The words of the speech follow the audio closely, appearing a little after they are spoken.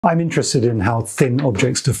I'm interested in how thin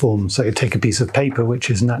objects deform. So you take a piece of paper which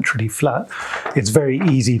is naturally flat. It's very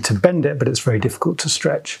easy to bend it, but it's very difficult to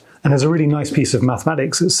stretch. And there's a really nice piece of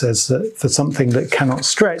mathematics that says that for something that cannot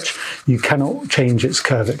stretch, you cannot change its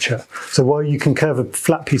curvature. So while you can curve a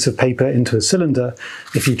flat piece of paper into a cylinder,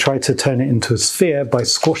 if you try to turn it into a sphere by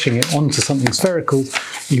squashing it onto something spherical,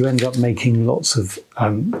 you end up making lots of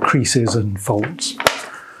creases and folds.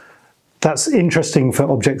 That's interesting for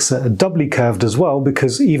objects that are doubly curved as well,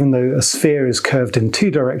 because even though a sphere is curved in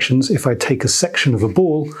two directions, if I take a section of a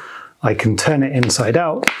ball, I can turn it inside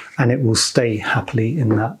out and it will stay happily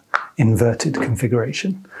in that inverted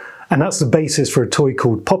configuration. And that's the basis for a toy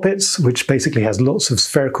called Poppets, which basically has lots of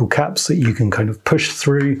spherical caps that you can kind of push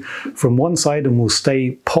through from one side and will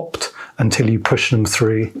stay popped until you push them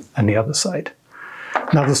through on the other side.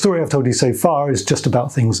 Now, the story I've told you so far is just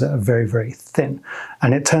about things that are very, very thin.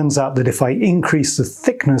 And it turns out that if I increase the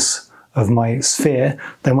thickness of my sphere,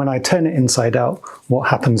 then when I turn it inside out, what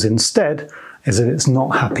happens instead is that it's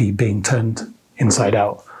not happy being turned inside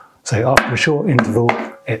out. So after a short interval,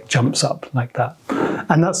 it jumps up like that.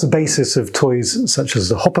 And that's the basis of toys such as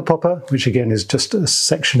the Hopper Popper, which again is just a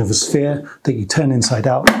section of a sphere that you turn inside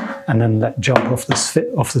out and then let jump off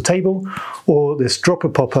the table, or this Dropper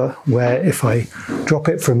Popper, where if I drop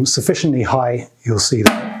it from sufficiently high, you'll see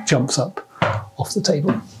that it jumps up off the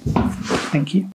table. Thank you.